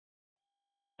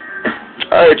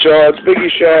Alright, y'all, it's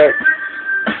Biggie Shack.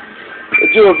 I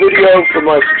do a video for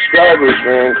my subscribers,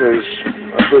 man, because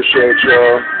I appreciate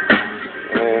y'all.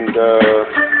 And,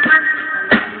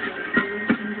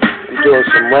 I'm doing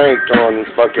some ranked on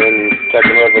fucking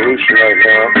Tekken Revolution right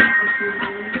now.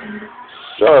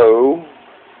 So,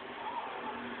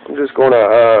 I'm just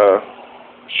gonna,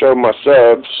 show my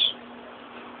subs.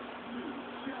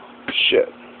 Shit.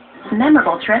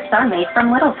 Memorable trips are made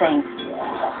from little things.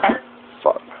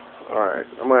 Fuck. Alright,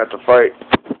 I'm gonna have to fight.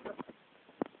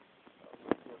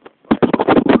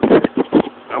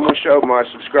 I'm gonna show my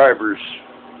subscribers.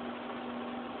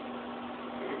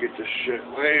 Let me get this shit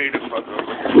way the fuck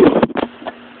over here.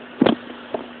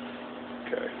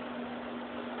 Okay.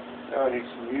 Now I need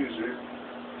some music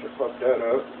to fuck that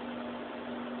up.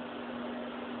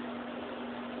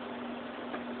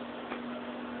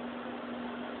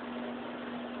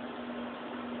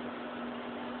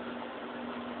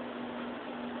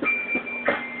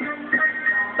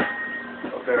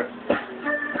 Okay.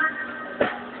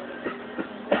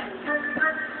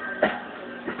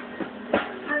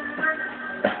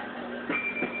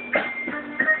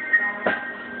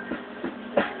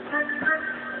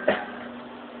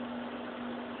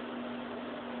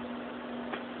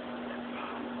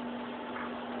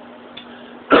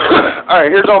 Alright,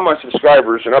 here's all my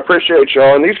subscribers, and I appreciate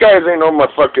y'all. And these guys ain't on my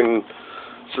fucking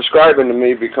subscribing to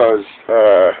me because,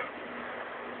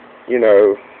 you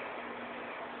know,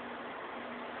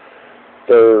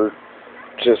 they're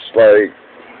just like,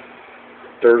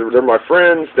 they're my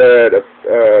friends that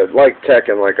like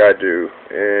Tekken like I do,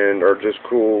 and are just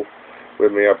cool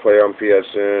with me. I play on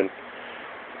PSN,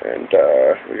 and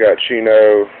we got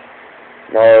Chino,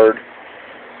 Nard,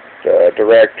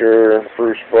 Director,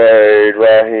 Bruce Blade,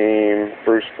 Raheem,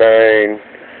 Bruce Bain,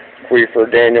 Queefer,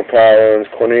 Daniel Collins,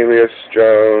 Cornelius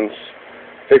Jones,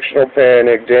 Fictional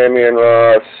Panic, Damian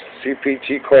Ross,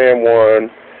 CPT Clan 1,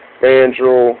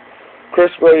 Vandrel, Chris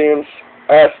Williams,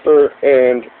 Asper,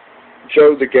 and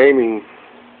Joe the Gaming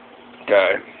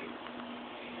Guy.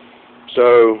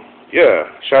 So, yeah,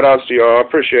 shout outs to y'all. I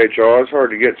appreciate y'all. It's hard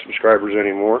to get subscribers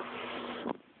anymore.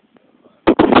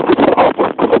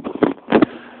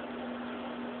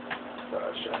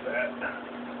 Shut that.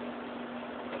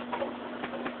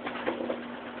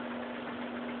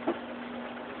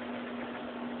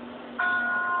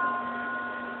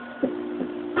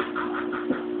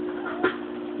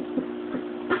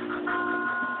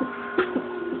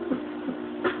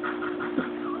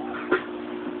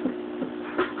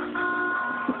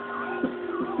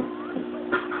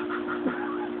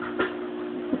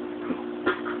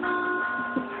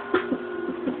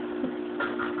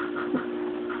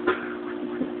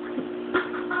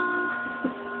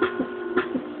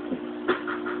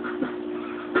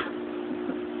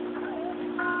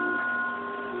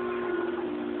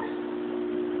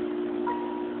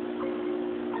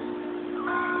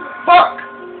 Fuck!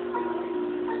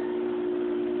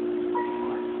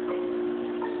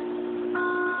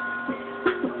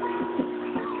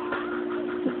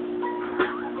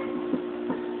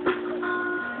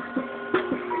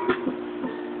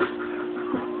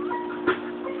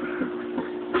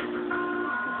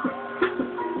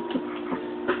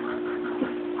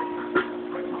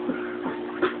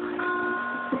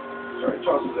 Sorry,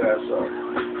 toss his ass up.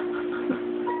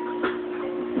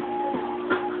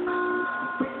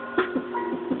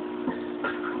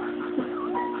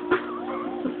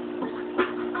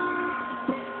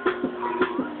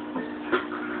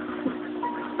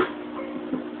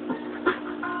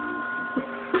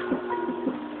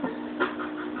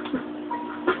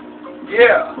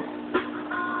 Yeah.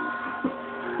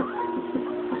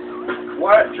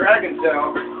 What? Dragon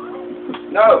Tail?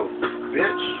 No,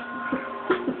 bitch.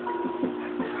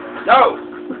 No.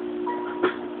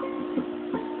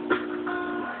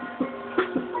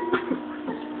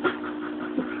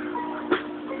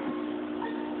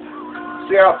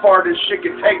 See how far this shit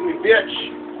can take me, bitch.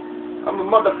 I'm a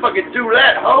motherfucking do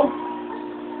that, ho.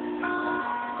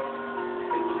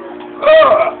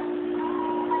 Ugh.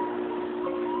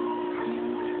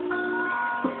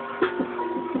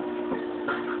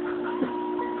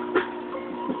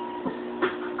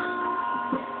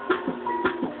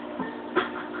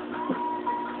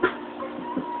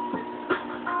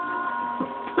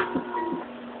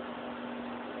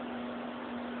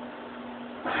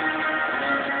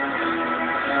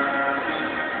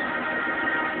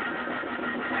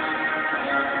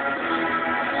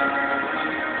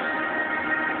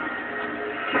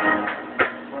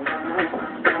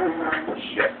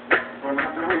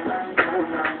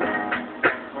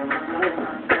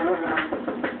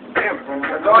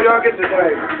 That's all y'all get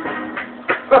today.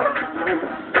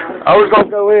 I was gonna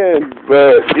go in,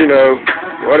 but, you know,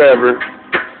 whatever.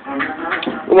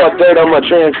 A little update on my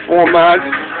transform mods.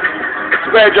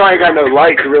 Too bad y'all ain't got no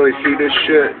light to really see this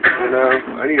shit, you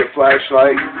know. I need a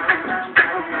flashlight.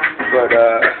 But,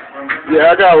 yeah,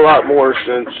 I got a lot more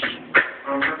since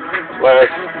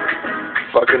last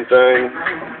fucking thing.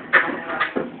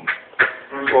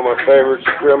 It's one of my favorites,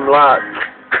 Grimlock.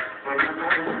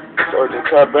 Sergeant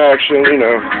Type Action, you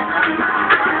know.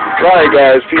 Alright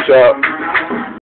guys, peace out.